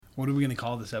What are we going to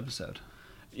call this episode?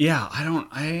 Yeah,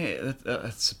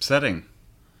 it's upsetting.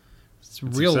 It's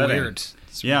real upsetting. weird.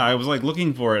 I was like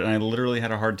looking for it, and I literally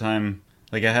had a hard time.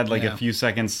 Like I had a few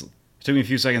seconds. It took me a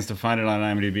few seconds to find it on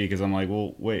IMDb because I'm like,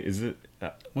 well, wait, is it?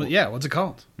 What's it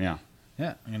called? Yeah.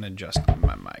 Yeah, I'm going to adjust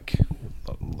my mic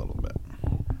a little bit.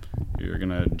 You're going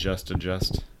to adjust.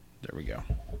 There we go.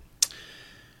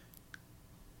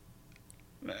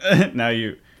 Now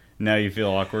you feel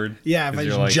awkward? Yeah, if I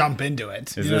just jump into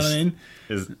it. You know what I mean?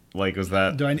 Was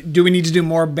that... Do we need to do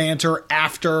more banter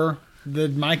after the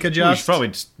mic adjust? What we should probably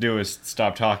just do is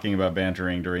stop talking about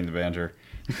bantering during the banter.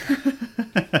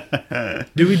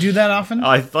 Do we do that often?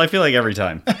 I feel like every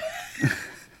time.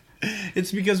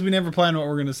 It's because we never plan what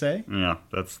we're going to say. Yeah,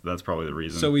 that's probably the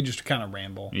reason. So we just kind of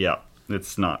ramble. Yeah,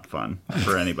 it's not fun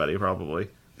for anybody, probably.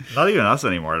 Not even us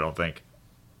anymore, I don't think.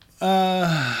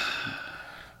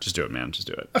 Just do it, man. Just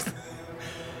do it.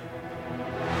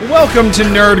 Welcome to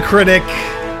Nerd Critic,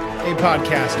 a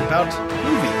podcast about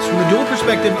movies from the dual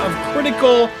perspective of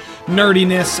critical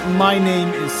nerdiness. My name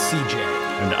is CJ.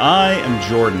 And I am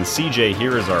Jordan. CJ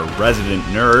here is our resident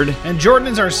nerd. And Jordan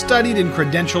is our studied and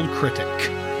credentialed critic.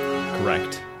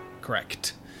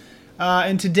 Correct.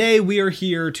 And today we are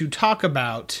here to talk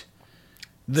about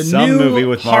the new movie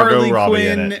with Margot Harley Robbie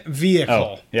Quinn in it.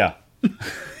 vehicle. Oh, yeah.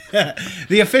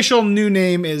 The official new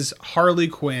name is Harley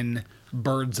Quinn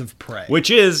Birds of Prey. Well,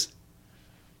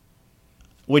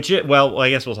 I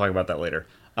guess we'll talk about that later.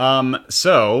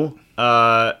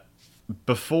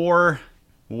 Before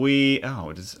we...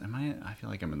 I feel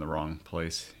like I'm in the wrong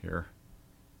place here.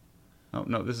 Oh,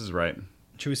 no, this is right.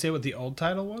 Should we say what the old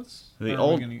title was? The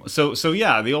old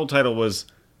title was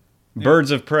Birds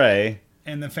of Prey.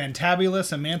 And the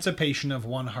Fantabulous Emancipation of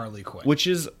One Harley Quinn. Which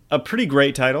is a pretty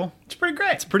great title. It's pretty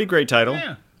great. It's a pretty great title.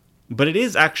 Yeah. But it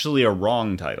is actually a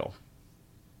wrong title.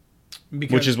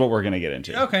 Which is what we're going to get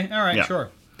into. Okay, all right,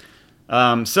 sure.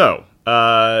 I'm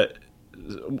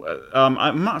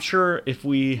not sure if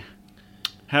we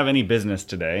have any business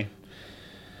today.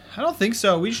 I don't think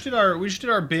so. We just did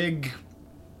our big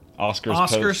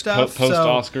Oscar stuff. Post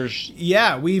Oscars.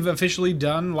 Yeah, we've officially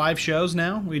done live shows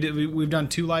now. We've done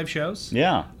 2 live shows.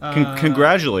 Yeah.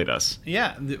 Congratulate us.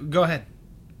 Yeah, go ahead.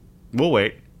 We'll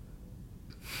wait.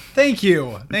 Thank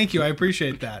you. I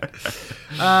appreciate that.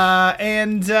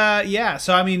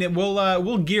 So I mean,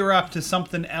 we'll gear up to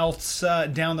something else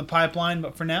down the pipeline.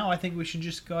 But for now, I think we should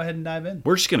just go ahead and dive in.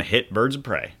 We're just gonna hit Birds of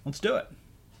Prey. Let's do it.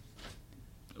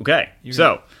 Okay.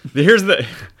 Here's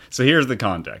the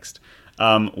context.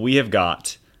 We have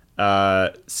got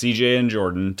CJ and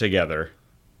Jordan together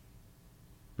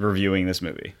reviewing this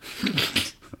movie.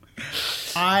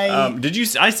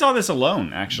 I saw this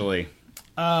alone, actually.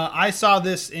 I saw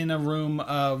this in a room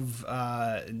of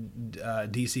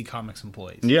DC Comics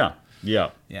employees. Yeah.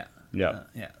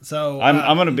 So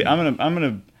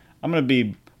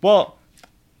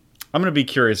I'm gonna be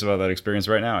curious about that experience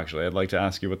right now. Actually, I'd like to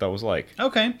ask you what that was like.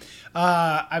 Okay.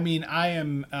 I mean, I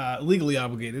am legally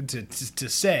obligated to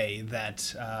say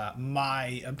that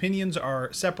my opinions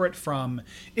are separate from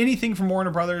anything from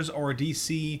Warner Brothers or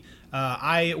DC.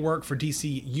 I work for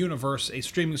DC Universe, a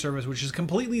streaming service which is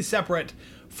completely separate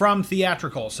from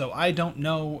theatrical, so I don't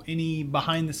know any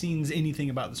behind-the-scenes anything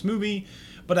about this movie,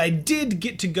 but I did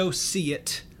get to go see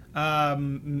it.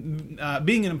 Being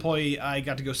an employee, I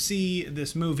got to go see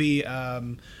this movie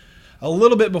a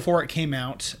little bit before it came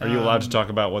out. Are you allowed to talk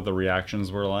about what the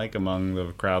reactions were like among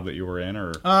the crowd that you were in,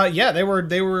 or? Yeah, they were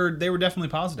definitely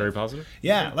positive. Very positive.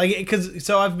 Yeah,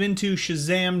 so I've been to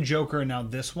Shazam, Joker, and now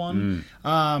this one.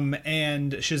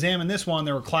 And Shazam and this one,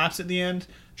 there were claps at the end.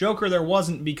 Joker, there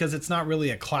wasn't, because it's not really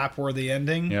a clap-worthy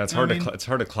ending. Yeah, it's hard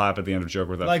to clap at the end of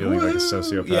Joker without feeling like a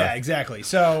sociopath. Yeah, exactly.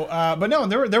 So, but no,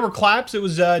 there were claps. It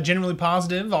was generally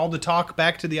positive. All the talk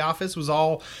back to the office was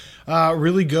all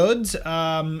really good.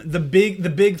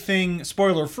 The big thing,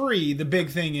 spoiler free. The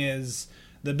big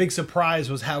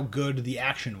surprise was how good the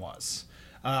action was.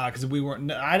 Because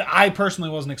I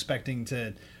personally wasn't expecting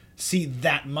to see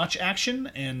that much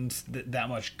action and that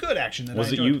much good action.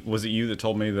 Was it you that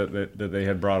told me that they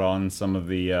had brought on some of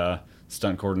the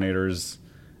stunt coordinators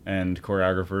and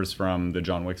choreographers from the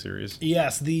John Wick series?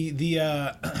 Yes, the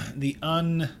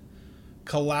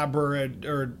uncollaborated,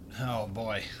 or oh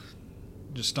boy,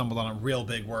 just stumbled on a real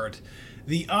big word.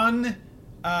 The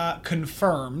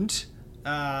unconfirmed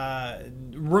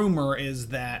rumor is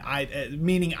that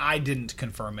meaning I didn't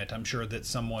confirm it. I'm sure that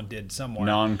someone did somewhere.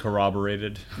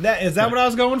 Non-corroborated. Is that what I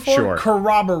was going for? Sure.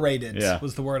 Corroborated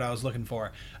was the word I was looking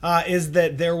for. Is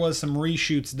that there was some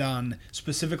reshoots done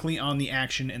specifically on the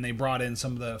action, and they brought in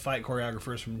some of the fight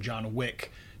choreographers from John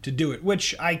Wick to do it,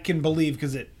 which I can believe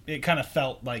because it kind of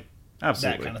felt like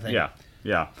absolutely. That kind of thing.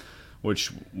 Yeah.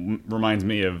 Which reminds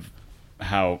me of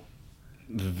how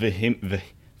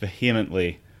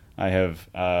vehemently I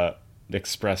have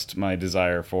expressed my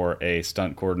desire for a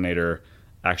stunt coordinator,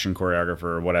 action choreographer,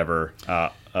 or whatever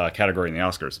category in the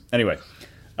Oscars. Anyway,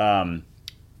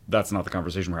 that's not the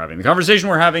conversation we're having. The conversation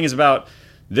we're having is about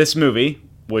this movie,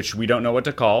 which we don't know what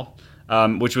to call,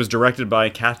 which was directed by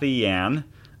Cathy Yan,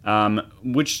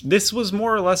 which this was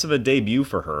more or less of a debut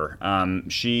for her.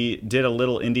 She did a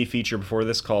little indie feature before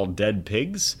this called Dead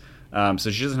Pigs.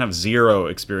 So she doesn't have zero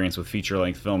experience with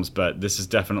feature-length films, but this is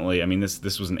definitely, I mean,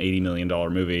 this was an $80 million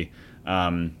movie,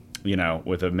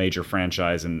 with a major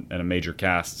franchise and a major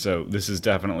cast. So this is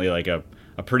definitely like a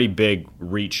pretty big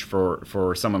reach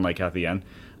for someone like Cathy Yan,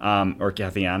 or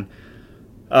Cathy Yan.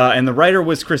 And the writer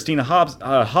was Christina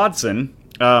Hodson.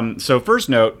 So first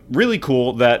note, really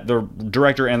cool that the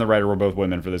director and the writer were both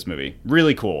women for this movie.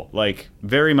 Really cool. Like,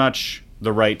 very much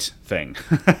the right thing.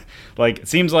 Like, it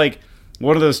seems like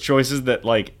one of those choices that,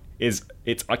 like, it's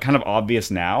kind of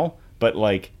obvious now, but,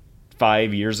 like,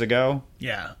 5 years ago.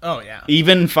 Yeah. Oh, yeah.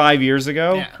 Even 5 years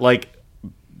ago, yeah. Like,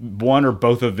 one or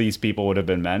both of these people would have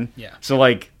been men. Yeah. So,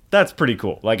 like, that's pretty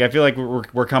cool. Like, I feel like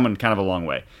we're coming kind of a long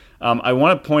way. I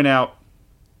want to point out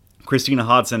Christina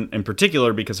Hodson in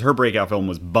particular because her breakout film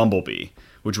was Bumblebee,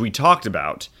 which we talked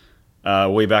about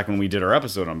way back when we did our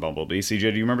episode on Bumblebee. CJ, do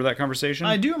you remember that conversation?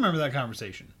 I do remember that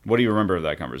conversation. What do you remember of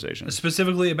that conversation?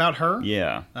 Specifically about her?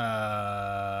 Yeah.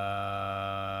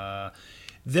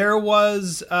 There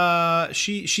was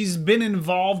she's been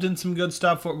involved in some good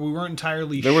stuff, but we weren't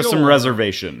entirely sure. There was some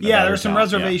reservation. Yeah, there was some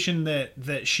reservation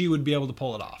that she would be able to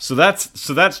pull it off. So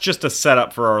that's just a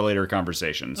setup for our later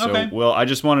conversation. So okay. Well, I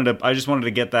just wanted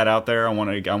to get that out there. I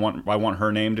want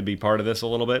her name to be part of this a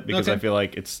little bit because I feel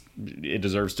like it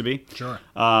deserves to be. Sure.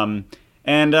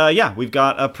 We've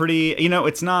got a pretty,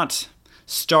 it's not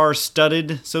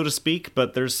star-studded, so to speak,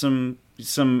 but there's some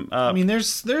I mean,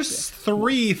 there's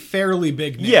three fairly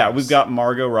big names. Yeah, we've got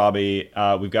Margot Robbie,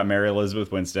 we've got Mary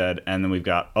Elizabeth Winstead, and then we've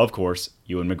got, of course,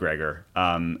 Ewan McGregor,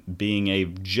 being a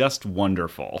just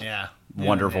wonderful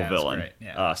villain.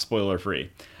 Yeah. Spoiler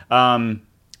free.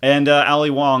 And Ali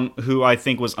Wong, who I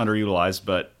think was underutilized,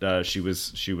 but she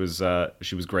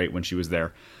was great when she was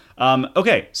there.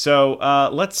 Okay, so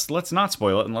let's not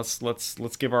spoil it, and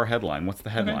let's give our headline. What's the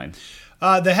headline? Okay.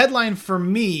 The headline for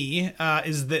me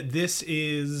is that this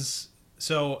is,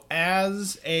 so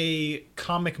as a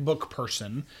comic book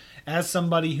person, as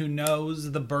somebody who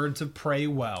knows the Birds of Prey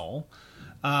well,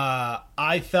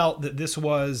 I felt that this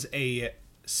was a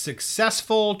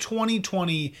successful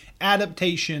 2020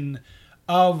 adaptation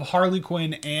of Harley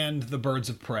Quinn and the Birds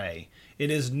of Prey.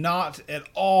 It is not at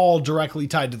all directly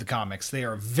tied to the comics. They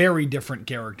are very different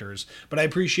characters, but I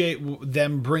appreciate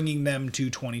them bringing them to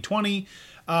 2020.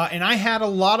 And I had a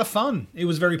lot of fun. It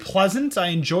was very pleasant. I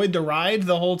enjoyed the ride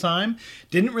the whole time.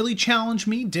 Didn't really challenge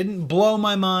me. Didn't blow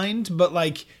my mind. But,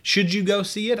 like, should you go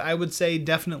see it? I would say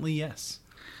definitely yes.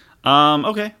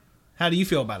 Okay. How do you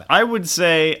feel about it? I would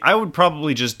say I would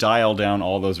probably just dial down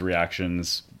all those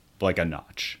reactions like a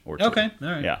notch or two. Okay. All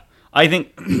right. Yeah. I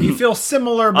think you feel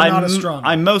similar but not as strong.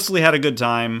 I mostly had a good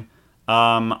time.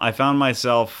 I found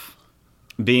myself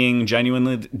being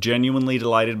genuinely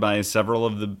delighted by several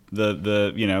of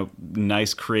the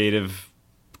nice, creative,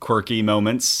 quirky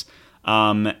moments.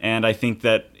 And I think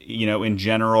that, in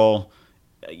general,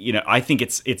 I think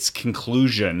its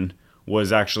conclusion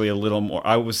was actually a little more.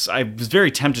 I was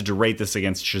very tempted to rate this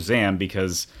against Shazam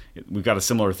because we've got a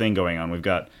similar thing going on. We've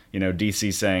got,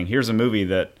 DC saying, here's a movie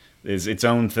that is its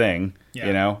own thing,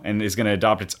 and is going to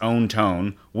adopt its own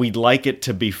tone. We'd like it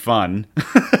to be fun.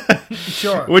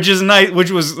 Sure. Which is nice,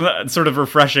 which was sort of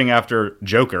refreshing after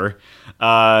Joker.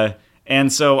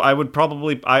 And so I would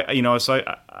probably,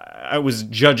 I was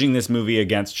judging this movie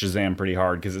against Shazam pretty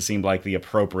hard because it seemed like the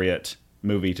appropriate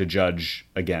movie to judge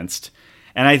against.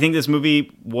 And I think this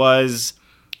movie was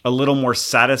a little more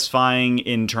satisfying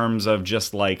in terms of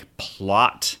just like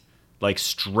plot, like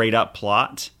straight up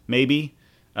plot, maybe.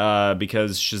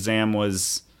 Because Shazam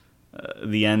was,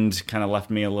 the end kind of left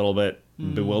me a little bit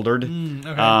bewildered.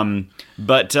 Okay.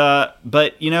 But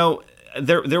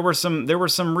there were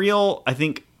some real, I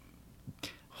think,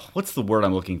 what's the word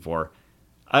I'm looking for?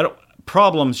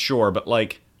 Problems, sure, but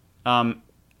like, I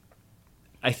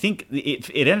think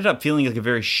it ended up feeling like a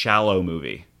very shallow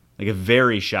movie, a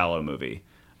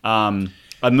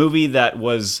movie that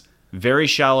was very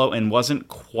shallow and wasn't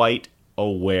quite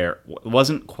aware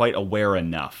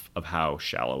enough of how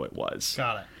shallow it was.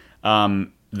 Got it.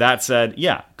 That said,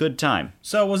 yeah, good time.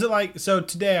 So was it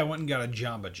today I went and got a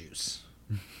Jamba Juice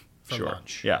for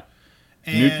lunch. Yeah.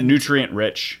 And Nutrient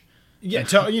rich. Yeah,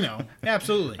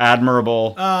 absolutely.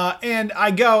 Admirable. And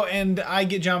I go and I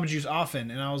get Jamba Juice often,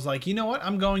 and I was like, you know what?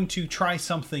 I'm going to try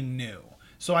something new.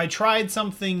 So I tried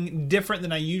something different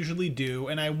than I usually do,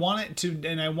 and I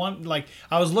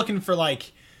was looking for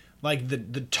like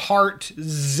the tart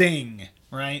zing,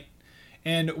 right?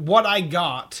 And what I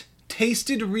got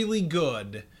tasted really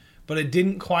good, but it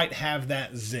didn't quite have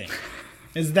that zing.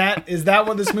 Is that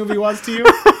what this movie was to you?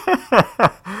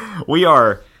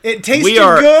 It tasted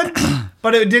good,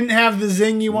 but it didn't have the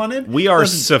zing you wanted. We are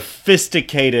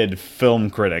sophisticated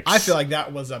film critics. I feel like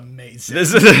that was amazing.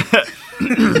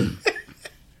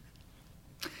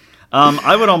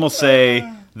 I would almost say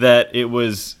that it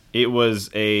was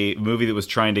a movie that was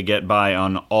trying to get by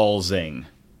on all zing,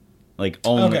 like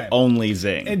only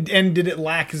zing. And did it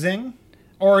lack zing,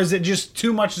 or is it just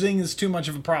too much zing is too much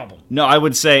of a problem? No, I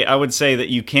would say that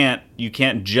you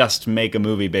can't just make a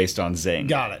movie based on zing.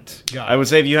 Got it. I would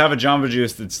say if you have a Jamba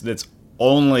Juice that's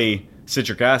only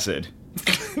citric acid,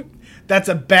 that's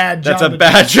a bad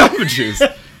Jamba Juice.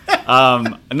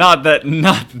 Not.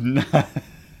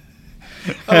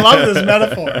 I love this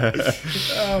metaphor.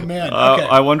 Oh man! Okay.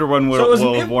 I wonder when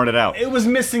we'll have worn it out. It was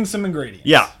missing some ingredients.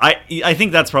 Yeah, I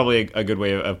think that's probably a good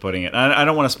way of putting it. I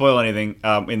don't want to spoil anything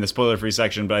in the spoiler-free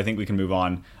section, but I think we can move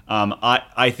on.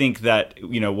 I think that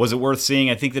was it worth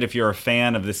seeing? I think that if you're a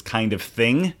fan of this kind of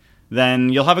thing, then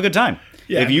you'll have a good time.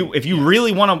 Yeah. If you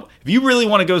really want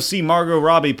to go see Margot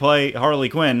Robbie play Harley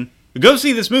Quinn, go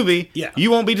see this movie. Yeah.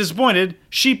 You won't be disappointed.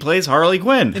 She plays Harley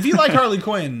Quinn. If you like Harley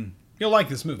Quinn, you'll like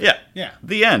this movie. Yeah.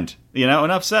 The end.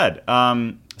 Enough said.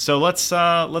 So let's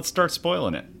start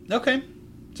spoiling it. Okay.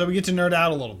 So we get to nerd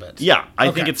out a little bit. Yeah,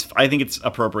 I think it's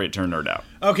appropriate to nerd out.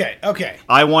 Okay.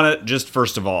 I want to just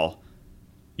first of all,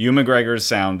 Ewan McGregor's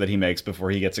sound that he makes before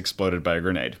he gets exploded by a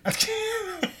grenade.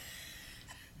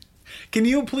 Can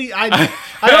you please? I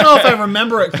don't know if I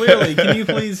remember it clearly. Can you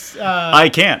please? I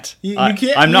can't. You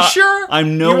can't. I'm not sure.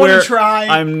 I'm nowhere. You want to try?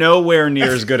 I'm nowhere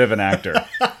near as good of an actor.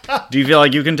 Do you feel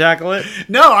like you can tackle it?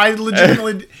 No, I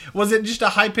legitimately. Was it just a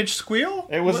high pitched squeal?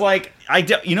 It was like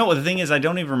you know what the thing is? I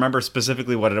don't even remember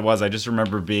specifically what it was. I just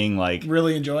remember being like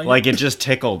really enjoying. Like it just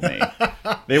tickled me.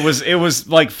 It was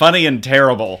like funny and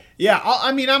terrible. Yeah,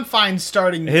 I mean, I'm fine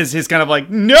starting. His kind of like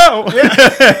no,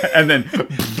 and then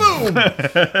boom.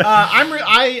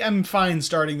 I am fine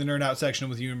starting the nerd out section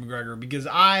with Ewan McGregor because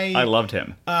I loved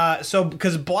him.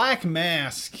 Because Black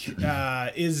Mask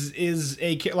is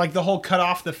like the whole cut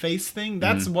off the face thing.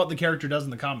 That's what the character does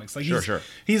in the comics. Like sure.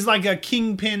 He's like a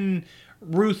kingpin,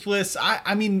 ruthless.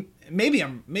 I mean,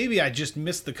 maybe I just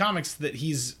missed the comics that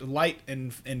he's light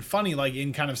and funny, like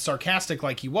in kind of sarcastic,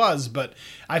 like he was. But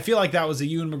I feel like that was a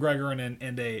Ewan McGregor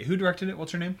and a who directed it?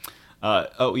 What's her name?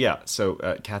 So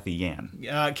Kathy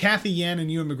Yan. Kathy Yan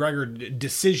and Ewan McGregor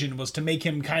decision was to make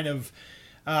him kind of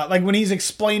like when he's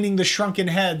explaining the shrunken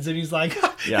heads and he's like,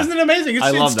 isn't it amazing?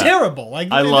 It's terrible.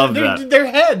 Like I love that. Their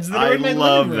heads. That I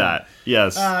love that.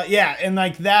 Yes. And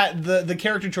like that, the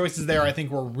character choices there I think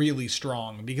were really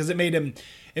strong because it made him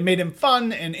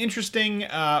fun and interesting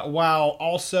while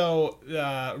also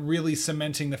really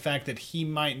cementing the fact that he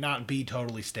might not be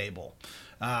totally stable,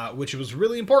 which was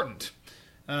really important.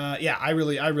 I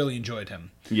really enjoyed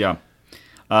him. Yeah.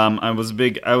 I was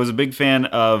a big fan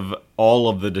of all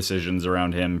of the decisions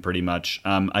around him pretty much.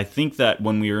 I think that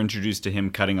when we were introduced to him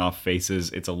cutting off faces,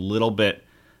 it's a little bit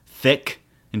thick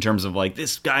in terms of like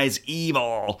this guy's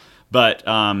evil. But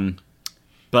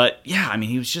yeah, I mean,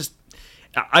 he was just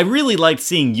I really liked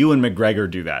seeing Ewan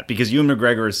McGregor do that because Ewan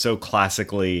McGregor is so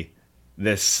classically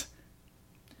this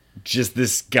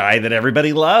guy that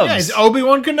everybody loves. Yeah, he's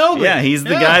Obi-Wan Kenobi. Yeah, he's the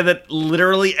guy that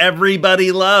literally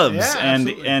everybody loves. Yeah,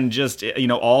 absolutely. And just,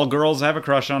 all girls have a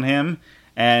crush on him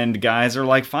and guys are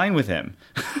like fine with him.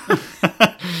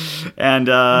 And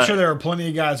I'm sure there are plenty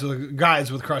of guys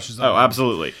with crushes on him. Oh,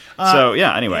 absolutely. So,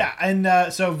 yeah, anyway. Yeah,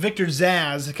 and so Victor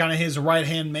Zsasz, kind of his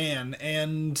right-hand man,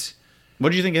 and what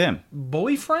did you think of him?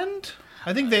 Boyfriend?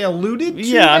 I think they alluded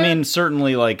to that. I mean,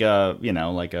 certainly like a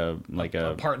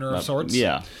partner of sorts.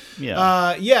 Yeah.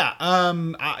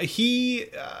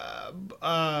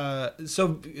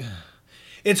 So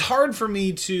it's hard for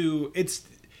me to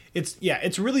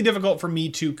it's really difficult for me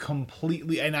to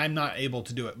completely, and I'm not able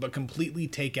to do it, but completely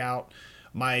take out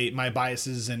my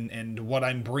biases and what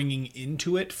I'm bringing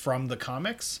into it from the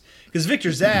comics, because Victor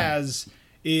Zsasz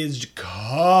is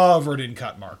covered in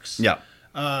cut marks. Yeah.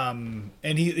 And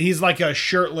he's like a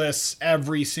shirtless,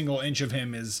 every single inch of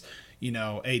him is,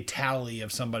 a tally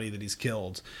of somebody that he's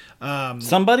killed.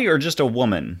 Somebody or just a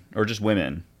woman or just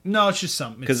women? No, it's just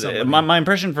something. Because my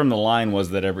impression from the line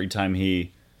was that every time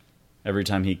he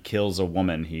kills a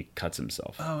woman, he cuts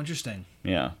himself. Oh, interesting.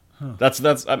 Yeah. That's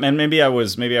and maybe I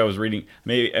was reading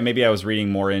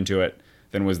more into it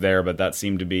than was there, but that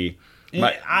seemed to be.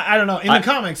 I don't know. In the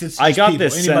comics, it's just I got people,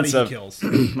 this sense of kills.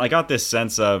 I got this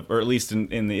sense of, or at least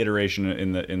in the iteration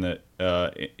in the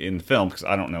film, because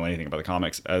I don't know anything about the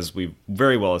comics, as we've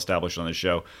very well established on this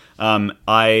show.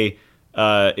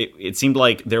 It seemed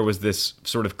like there was this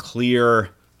sort of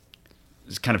clear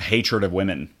kind of hatred of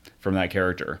women from that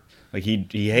character. Like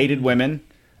he hated women,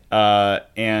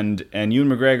 and Ewan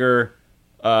McGregor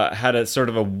had a sort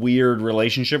of a weird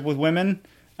relationship with women.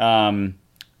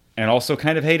 And also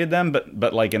kind of hated them,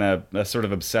 but like in a sort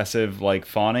of obsessive, like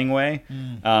fawning way.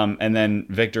 And then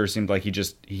Victor seemed like he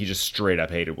just straight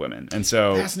up hated women. And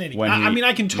so fascinating.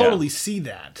 I can totally see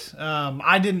that.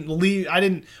 I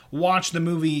didn't watch the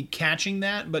movie catching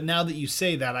that, but now that you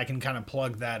say that, I can kind of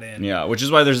plug that in. Yeah, which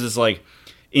is why there's this like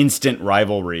instant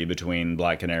rivalry between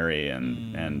Black Canary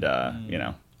and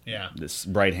this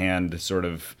right hand sort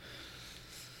of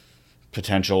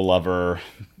potential lover,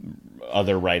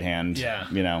 other right hand,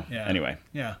 anyway.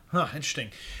 Yeah. Huh, interesting.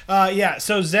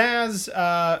 So Zaz,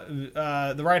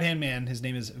 the right hand man, his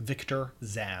name is Victor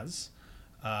Zaz.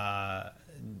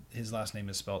 His last name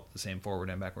is spelled the same forward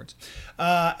and backwards.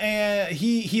 And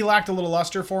he lacked a little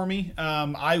luster for me.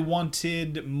 I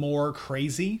wanted more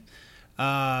crazy.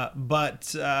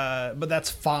 But that's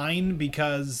fine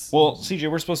because. Well,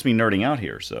 CJ, we're supposed to be nerding out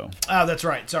here, so. Oh, that's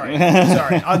right. Sorry.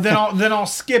 Then I'll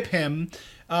skip him,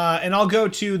 and I'll go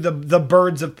to the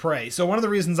Birds of Prey. So one of the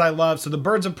reasons I love the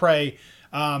Birds of Prey,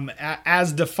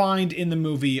 as defined in the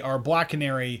movie, are Black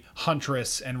Canary,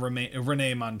 Huntress, and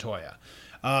Renee Montoya,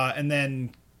 and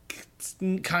then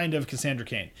kind of Cassandra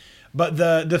Cain. But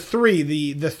the three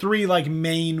like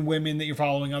main women that you're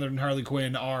following other than Harley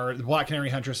Quinn are the Black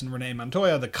Canary, Huntress, and Renee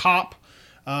Montoya, the cop,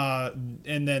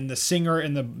 and then the singer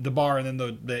in the bar, and then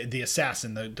the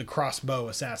assassin, the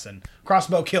crossbow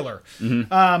killer.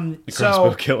 Mm-hmm. The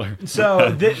crossbow killer.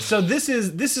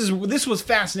 This was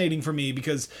fascinating for me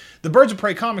because the Birds of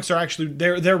Prey comics are actually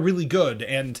they're really good,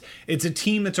 and it's a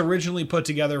team that's originally put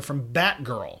together from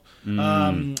Batgirl.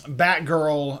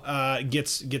 Batgirl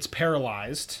gets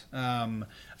paralyzed.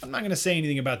 I'm not going to say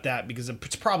anything about that because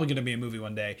it's probably going to be a movie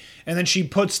one day. And then she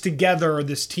puts together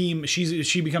this team.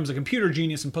 She becomes a computer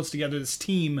genius and puts together this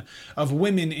team of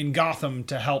women in Gotham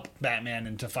to help Batman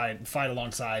and to fight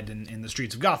alongside in the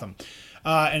streets of Gotham.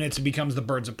 And it becomes the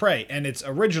Birds of Prey. And it's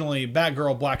originally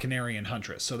Batgirl, Black Canary, and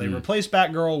Huntress. So they replaced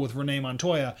Batgirl with Renee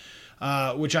Montoya,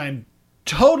 which I'm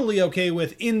totally okay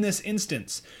with in this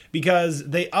instance because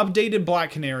they updated Black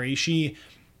Canary. She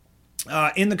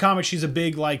in the comics she's a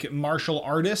big like martial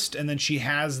artist, and then she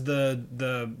has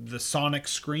the sonic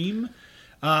scream,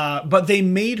 but they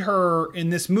made her in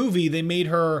this movie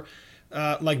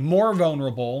like more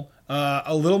vulnerable,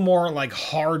 a little more like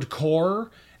hardcore,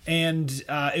 and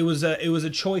it was a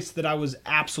choice that I was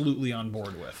absolutely on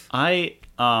board with. I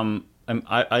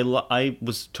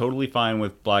was totally fine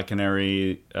with Black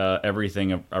Canary.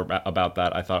 Everything about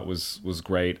that I thought was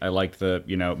great. I liked the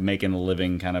making a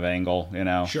living kind of angle.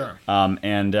 Sure.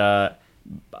 And I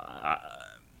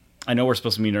know we're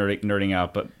supposed to be nerding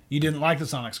out, but you didn't like the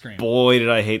sonic scream. Boy, did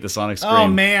I hate the sonic scream. Oh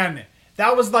man.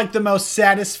 That was like the most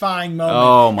satisfying moment.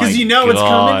 Oh my! Because it's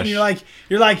coming, and you're like,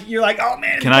 oh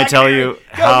man! Can I tell you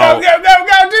how? Go! Do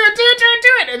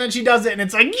it! And then she does it, and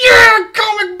it's like, yeah,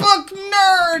 comic book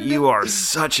nerd. You are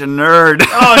such a nerd.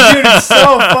 Oh, dude, it's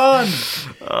so fun. Is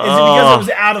it because it was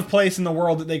out of place in the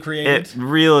world that they created? It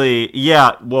really,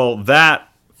 yeah. Well, that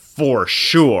for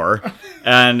sure.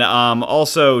 And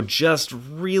also just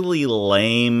really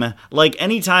lame. Like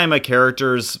anytime a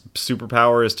character's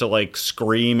superpower is to like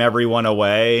scream everyone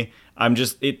away,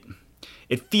 it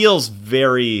feels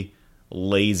very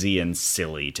lazy and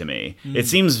silly to me. It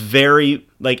seems very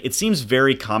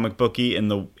comic booky in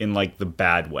like the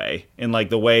bad way. In like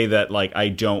the way that like I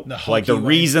don't like the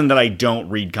reason that I don't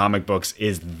read comic books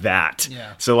is that.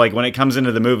 Yeah. So like when it comes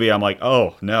into the movie, I'm like,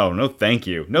 oh no thank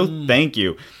you. No thank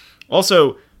you.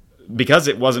 Also, because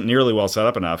it wasn't nearly well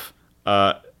enough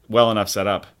set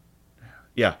up.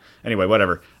 Yeah. Anyway,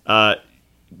 whatever.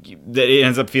 It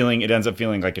ends up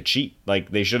feeling like a cheat.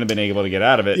 Like they shouldn't have been able to get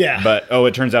out of it. Yeah. But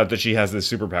it turns out that she has this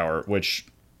superpower, which.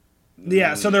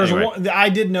 Yeah. So I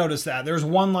did notice that there's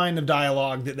one line of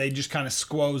dialogue that they just kind of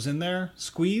squeezed.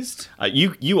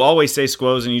 You always say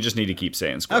squoze, and you just need to keep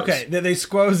saying squoze. Okay, that they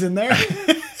squoze in there.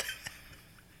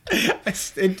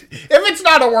 If it's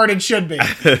not a word, it should be.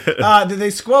 They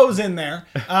squoze in there,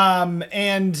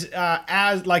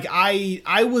 as like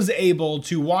I was able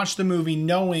to watch the movie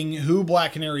knowing who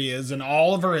Black Canary is and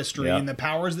all of her history and the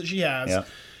powers that she has.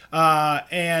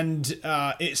 and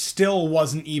it still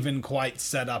wasn't even quite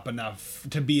set up enough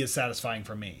to be as satisfying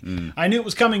for me. I knew it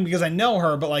was coming because I know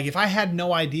her, but like if I had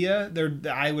no idea,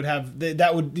 I would have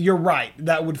that would. You're right.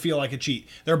 That would feel like a cheat.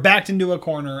 They're backed into a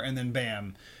corner and then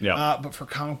bam. Yeah. But for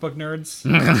comic book nerds,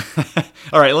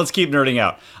 all right, let's keep nerding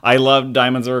out. I loved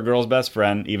Diamonds Are a Girl's Best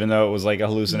Friend, even though it was like a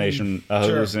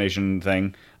hallucination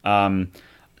thing.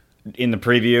 In the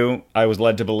preview, I was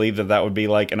led to believe that would be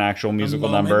like an actual musical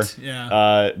number.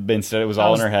 Yeah. But instead, it was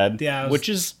all in her head. Yeah. Which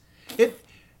is it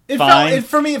fine.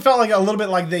 For me, it felt like a little bit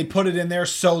like they put it in there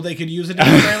so they could use it in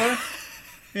the trailer.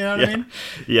 You know what I mean?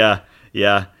 Yeah.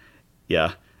 Yeah.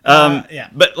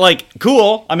 But like,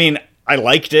 cool. I mean, I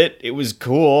liked it. It was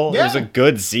cool. Yeah. It was a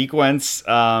good sequence.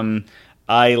 I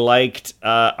liked.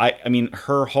 I mean,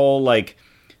 her whole like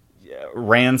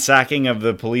ransacking of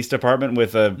the police department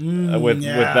with with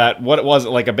that, what it was,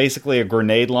 like basically a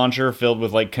grenade launcher filled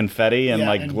with like confetti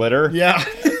and glitter. Yeah.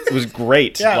 It was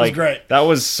great. Yeah, like, it was great. That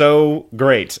was so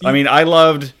great. I mean, I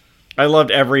loved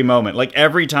every moment. Like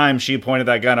every time she pointed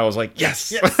that gun, I was like,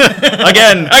 yes.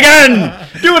 again,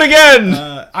 do it again.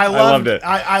 I loved it.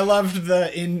 I loved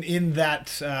the in that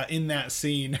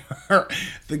scene,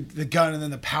 the gun and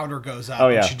then the powder goes up. Oh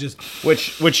yeah, and she just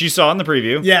which you saw in the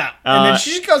preview. Yeah, and then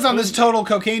she just goes on this total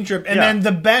cocaine trip, and then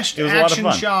the best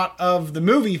action shot of the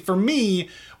movie for me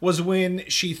was when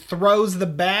she throws the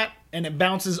bat and it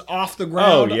bounces off the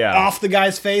ground, off the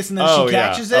guy's face, and then she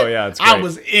catches it. Oh yeah, it's great. I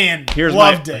was in.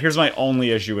 Here's my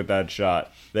only issue with that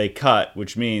shot. They cut,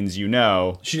 which means she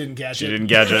didn't catch it.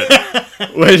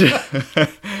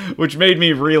 which made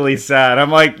me really sad.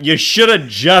 I'm like, you should have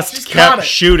just kept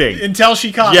shooting until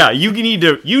she caught. Yeah, you need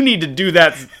to do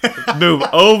that move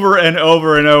over and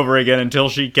over and over again until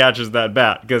she catches that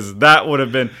bat, because that would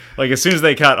have been like, as soon as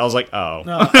they cut, I was like, oh.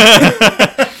 No.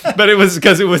 But it was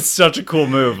because it was such a cool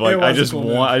move. Like I just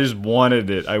wanted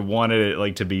it. I wanted it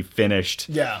like to be finished.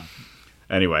 Yeah.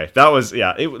 Anyway, that was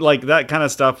it, like that kind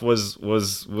of stuff was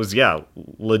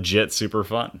legit super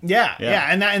fun. Yeah.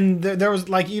 And there was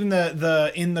like even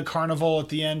the in the carnival at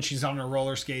the end, she's on her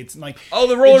roller skates and like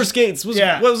the roller skates was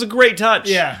a great touch.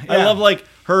 Yeah. I love like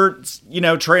her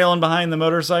trailing behind the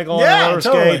motorcycle on the roller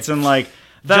skates, and like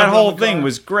that whole thing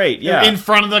was great. Yeah, in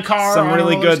front of the car. Some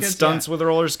really good stunts with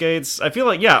roller skates. I feel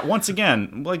like once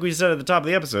again, like we said at the top of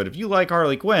the episode, if you like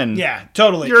Harley Quinn,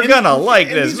 totally, you're gonna like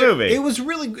this movie. It was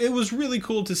really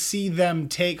cool to see them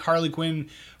take Harley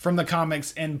Quinn from the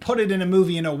comics and put it in a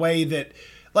movie in a way that,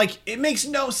 like, it makes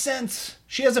no sense.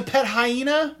 She has a pet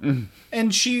hyena,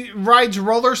 and she rides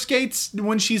roller skates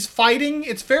when she's fighting.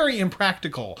 It's very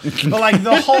impractical, but like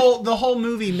the whole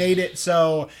movie made it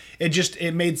so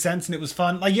it made sense and it was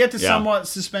fun. Like you have to somewhat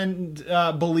suspend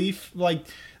belief, like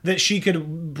that she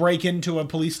could break into a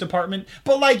police department,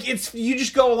 but like you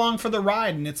just go along for the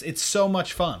ride, and it's so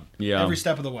much fun. Yeah, every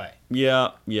step of the way. Yeah.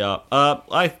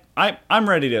 I'm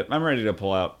ready to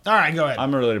pull out. All right, go ahead.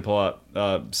 I'm ready to pull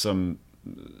out some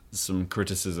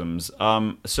criticisms.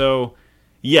 So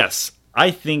yes, I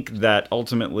think that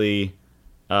ultimately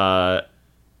the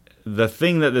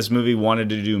thing that this movie wanted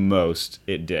to do most,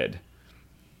 it did.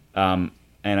 And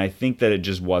I think that it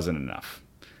just wasn't enough.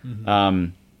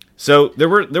 Mm-hmm. So there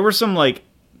were some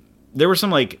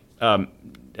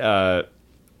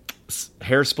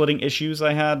hair splitting issues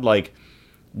I had, like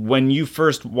when you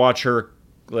first watch her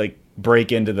like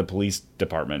break into the police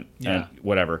department and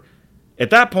whatever.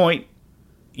 At that point,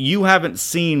 you haven't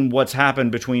seen what's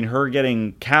happened between her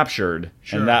getting captured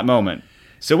and that moment.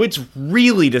 So it's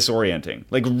really disorienting,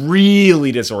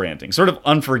 sort of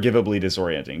unforgivably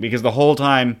disorienting, because the whole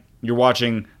time you're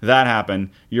watching that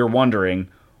happen, you're wondering,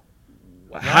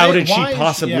 how did she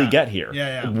possibly get here?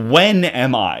 Yeah. When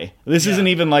am I? This isn't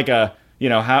even like a,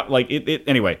 how, like it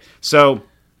anyway. So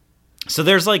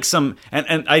there's like some,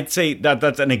 and I'd say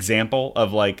that's an example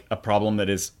of like a problem that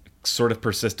is sort of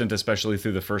persistent, especially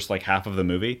through the first like half of the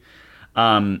movie,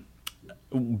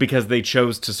 because they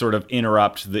chose to sort of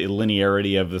interrupt the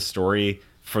linearity of the story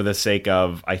for the sake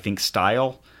of, I think,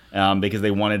 style, because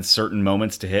they wanted certain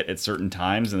moments to hit at certain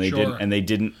times, and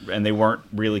they weren't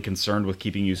really concerned with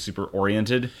keeping you super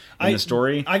oriented in the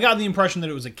story. I got the impression that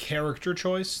it was a character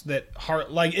choice, that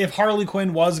if Harley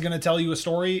Quinn was going to tell you a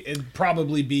story, it'd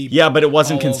probably be but it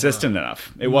wasn't consistent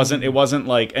enough. It wasn't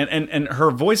like, and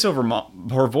her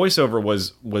voiceover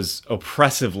was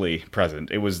oppressively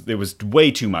present. It was way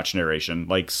too much narration,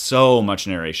 like so much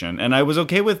narration, and I was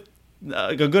okay with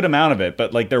a good amount of it,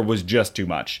 but like there was just too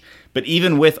much. But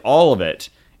even with all of it,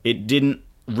 it didn't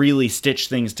really stitch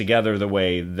things together the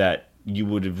way that you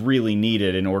would have really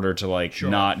needed in order to like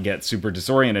not get super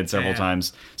disoriented several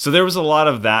times. So there was a lot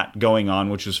of that going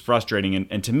on, which was frustrating,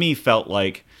 and to me felt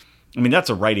like I mean, that's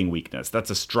a writing weakness. That's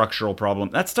a structural problem.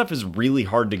 That stuff is really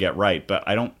hard to get right, but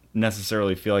I don't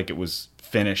necessarily feel like it was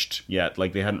finished yet.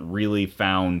 Like they hadn't really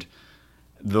found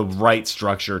the right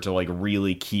structure to like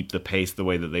really keep the pace the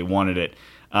way that they wanted it.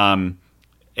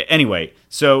 Anyway,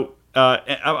 so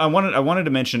I wanted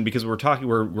to mention, because we're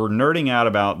nerding out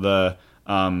about the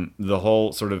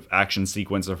whole sort of action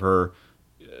sequence of her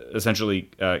essentially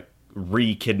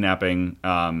re-kidnapping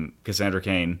Cassandra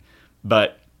Cain,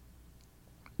 but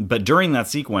during that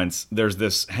sequence, there's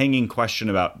this hanging question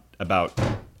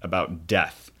about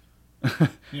death.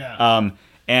 Yeah.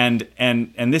 And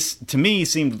this to me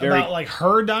seemed very about like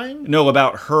her dying. No,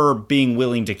 about her being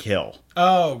willing to kill.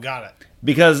 Oh, got it.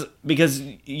 Because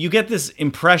you get this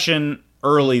impression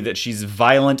early that she's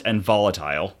violent and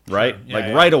volatile, right? Sure.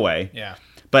 Yeah, Right away. Yeah.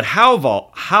 But how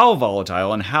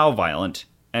volatile and how violent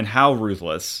and how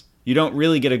ruthless, you don't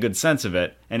really get a good sense of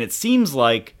it. And it seems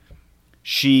like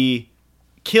she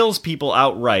kills people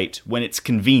outright when it's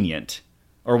convenient,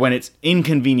 or when it's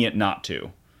inconvenient not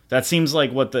to. That seems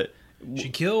like what she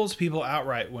kills people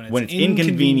outright when it's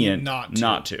inconvenient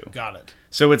not to. Got it.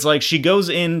 So it's like she goes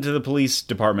into the police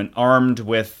department armed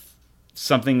with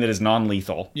something that is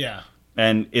non-lethal. Yeah.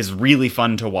 And is really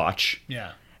fun to watch.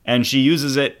 Yeah. And she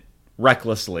uses it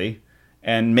recklessly,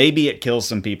 and maybe it kills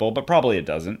some people, but probably it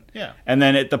doesn't. Yeah. And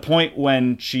then at the point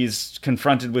when she's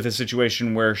confronted with a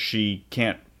situation where she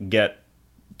can't get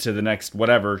to the next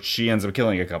whatever, she ends up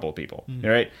killing a couple of people,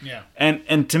 right? Yeah.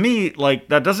 And to me, like,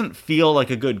 that doesn't feel like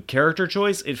a good character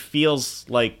choice. It feels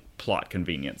like plot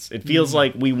convenience. It feels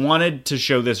like we wanted to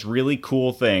show this really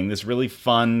cool thing, this really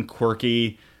fun,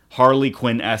 quirky, Harley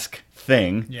Quinn-esque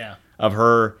thing. Yeah. Of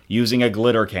her using a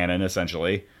glitter cannon,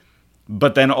 essentially.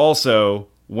 But then also,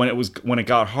 when it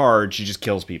got hard, she just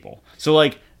kills people. So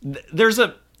like, there's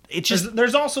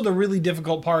also the really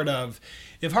difficult part of,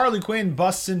 if Harley Quinn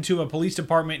busts into a police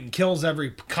department and kills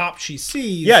every cop she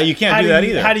sees, yeah, you can't do that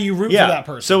either. How do you root for that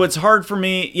person? So it's hard for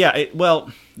me. Yeah,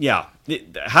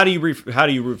 how do you root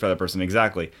for that person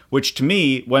exactly? Which to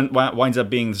me winds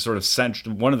up being sort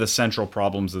of one of the central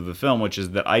problems of the film, which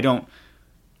is that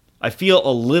I feel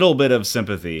a little bit of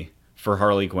sympathy for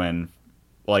Harley Quinn,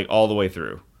 like all the way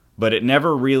through, but it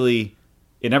never really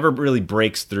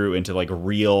breaks through into like a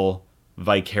real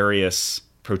vicarious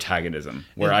protagonism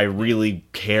where I really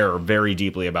care very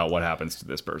deeply about what happens to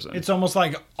this person. It's almost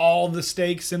like all the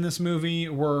stakes in this movie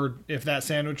were if that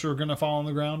sandwich were going to fall on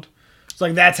the ground. It's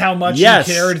like that's how much you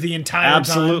cared the entire time.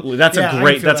 Absolutely. That's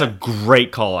a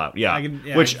great call out. Yeah.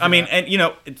 I mean, and you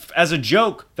know, as a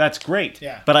joke, that's great.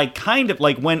 Yeah. But I kind of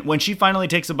like when she finally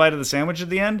takes a bite of the sandwich at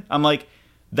the end, I'm like,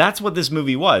 that's what this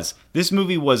movie was. This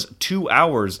movie was 2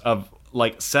 hours of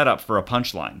like setup for a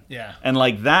punchline. Yeah. And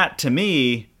like that to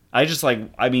me, I just like,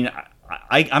 I mean,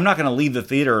 I'm not going to leave the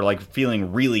theater like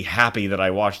feeling really happy that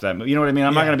I watched that movie. You know what I mean?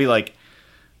 I'm not going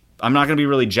to be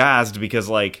really jazzed because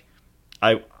like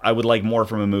I would like more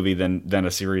from a movie than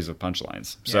a series of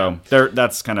punchlines. So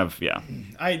that's kind of, yeah.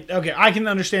 I can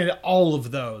understand all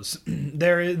of those.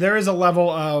 There is a level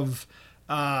of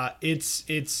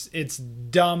it's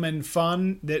dumb and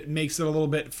fun that makes it a little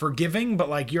bit forgiving, but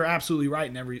like you're absolutely right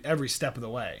in every step of the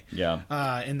way.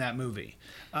 Yeah. In that movie,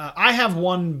 I have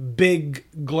one big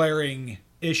glaring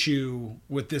issue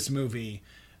with this movie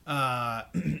that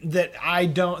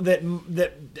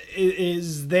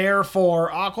is there for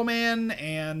Aquaman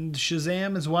and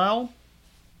Shazam as well.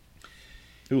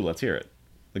 Ooh, let's hear it.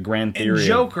 The grand theory. And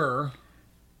Joker.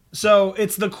 So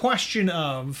it's the question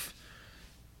of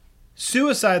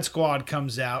Suicide Squad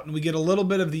comes out and we get a little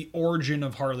bit of the origin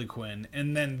of Harley Quinn,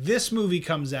 and then this movie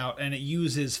comes out and it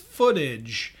uses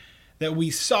footage that we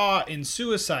saw in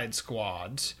Suicide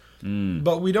Squad,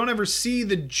 but we don't ever see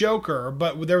the Joker.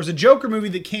 But there was a Joker movie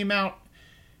that came out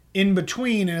in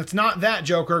between, and it's not that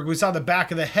Joker. We saw the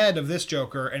back of the head of this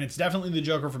Joker, and it's definitely the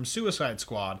Joker from Suicide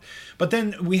Squad. But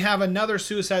then we have another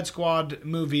Suicide Squad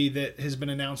movie that has been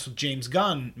announced with James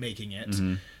Gunn making it.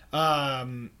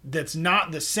 That's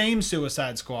not the same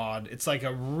Suicide Squad. It's like a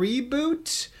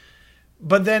reboot.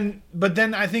 But then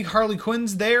I think Harley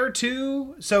Quinn's there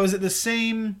too. So is it the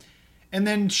same? And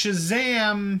then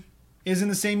Shazam is in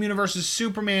the same universe as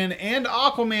Superman and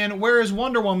Aquaman, whereas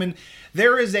Wonder Woman,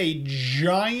 there is a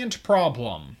giant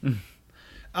problem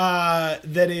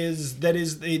that is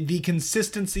the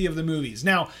consistency of the movies.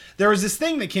 Now, there was this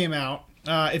thing that came out,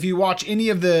 if you watch any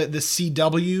of the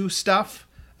CW stuff,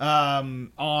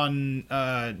 on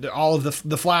all of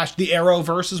the Flash, the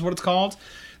Arrowverse is what it's called.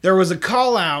 There was a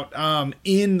call out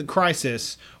in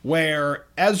Crisis where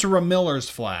Ezra Miller's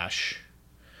Flash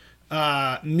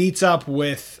meets up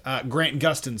with Grant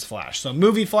Gustin's Flash. So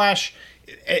movie Flash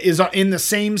is in the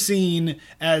same scene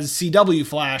as CW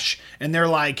Flash, and they're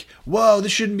like, whoa,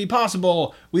 this shouldn't be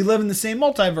possible. We live in the same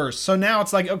multiverse. So now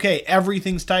it's like, okay,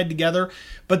 everything's tied together,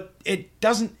 but it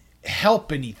doesn't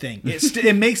help anything.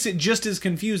 It makes it just as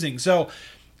confusing. So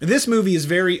this movie is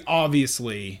very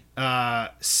obviously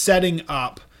setting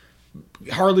up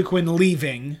Harley Quinn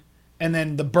leaving, and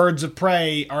then the Birds of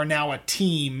Prey are now a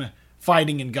team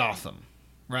fighting in Gotham,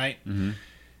 right? Mm-hmm.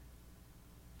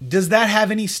 Does that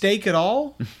have any stake at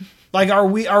all? Like,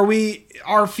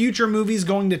 are future movies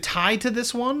going to tie to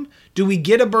this one? Do we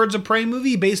get a Birds of Prey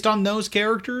movie based on those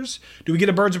characters? Do we get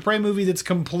a Birds of Prey movie that's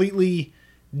completely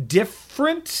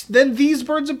different than these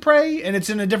Birds of Prey, and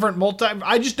it's in a different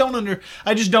I just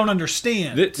don't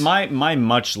understand. My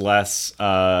much less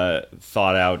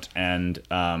thought out and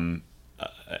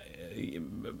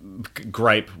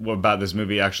gripe about this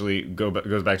movie actually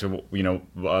goes back to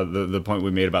the point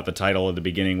we made about the title at the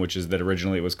beginning, which is that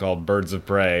originally it was called Birds of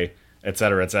Prey, et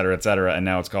cetera, et cetera, et cetera, and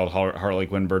now it's called Harley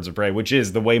Quinn Birds of Prey, which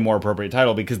is the way more appropriate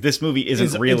title because this movie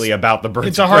isn't really about the Birds of Prey.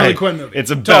 It's a Harley Quinn movie.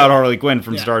 It's about Harley Quinn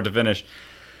from start to finish.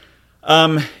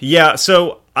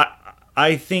 So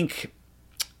I think,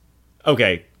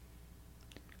 okay,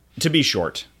 to be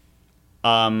short,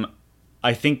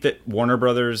 I think that Warner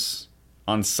Brothers,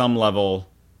 on some level,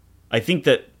 I think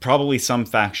that probably some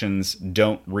factions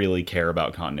don't really care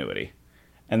about continuity.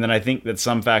 And then I think that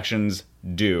some factions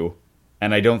do,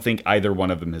 and I don't think either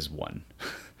one of them has won.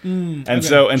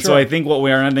 So I think what we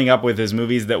are ending up with is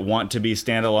movies that want to be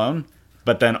standalone,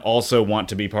 but then also want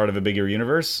to be part of a bigger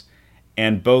universe,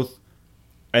 and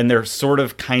they're sort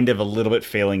of kind of a little bit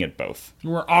failing at both.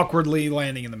 We're awkwardly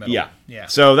landing in the middle. Yeah.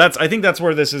 So I think that's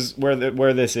where this is,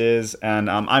 where this is, and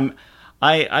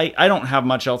I don't have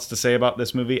much else to say about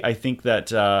this movie. I think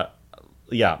that I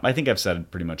think I've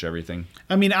said pretty much everything.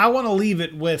 I mean, I want to leave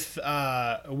it with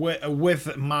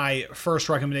my first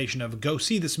recommendation of go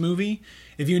see this movie.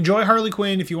 If you enjoy Harley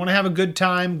Quinn, if you want to have a good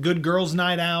time, good girls'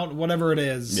 night out, whatever it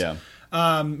is,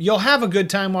 you'll have a good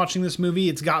time watching this movie.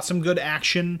 It's got some good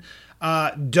action.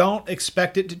 Don't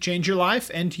expect it to change your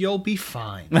life, and you'll be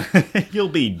fine. You'll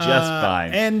be just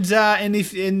fine. And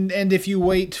if you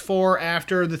wait for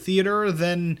after the theater,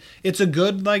 then it's a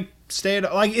good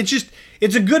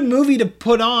it's a good movie to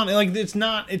put on. Like it's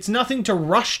nothing to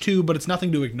rush to, but it's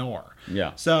nothing to ignore.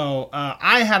 Yeah. So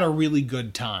I had a really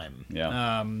good time.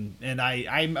 Yeah. And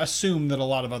I assume that a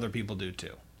lot of other people do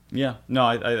too. Yeah, no,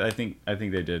 I think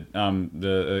they did. A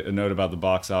note about the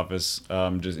box office,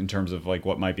 just in terms of like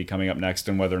what might be coming up next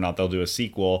and whether or not they'll do a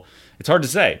sequel. It's hard to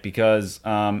say because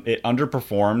it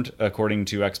underperformed according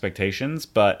to expectations,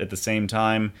 but at the same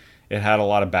time, it had a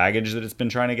lot of baggage that it's been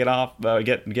trying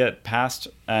to get past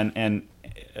and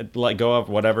let go of,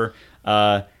 whatever.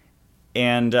 It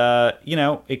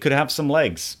could have some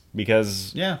legs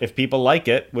because if people like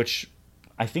it, which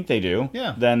I think they do.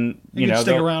 Yeah. Then it could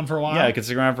stick around for a while. Yeah, it could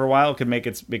stick around for a while. It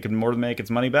could more than make its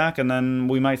money back, and then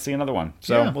we might see another one.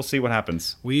 So we'll see what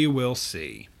happens. We will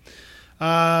see.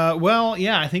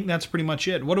 I think that's pretty much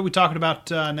it. What are we talking about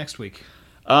next week?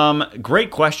 Great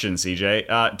question,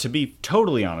 CJ. To be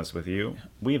totally honest with you,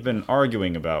 we've been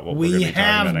arguing about what we're going to be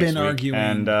talking about next week,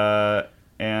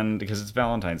 and because it's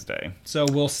Valentine's Day, so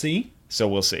we'll see.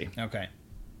 Okay.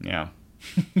 Yeah.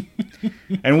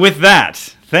 And with that,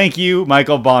 thank you,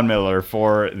 Michael Bonmiller,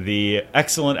 for the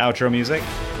excellent outro music.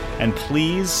 And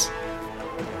please,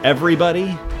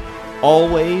 everybody,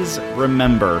 always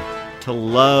remember to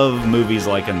love movies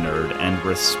like a nerd and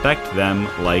respect them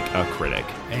like a critic.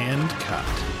 And cut.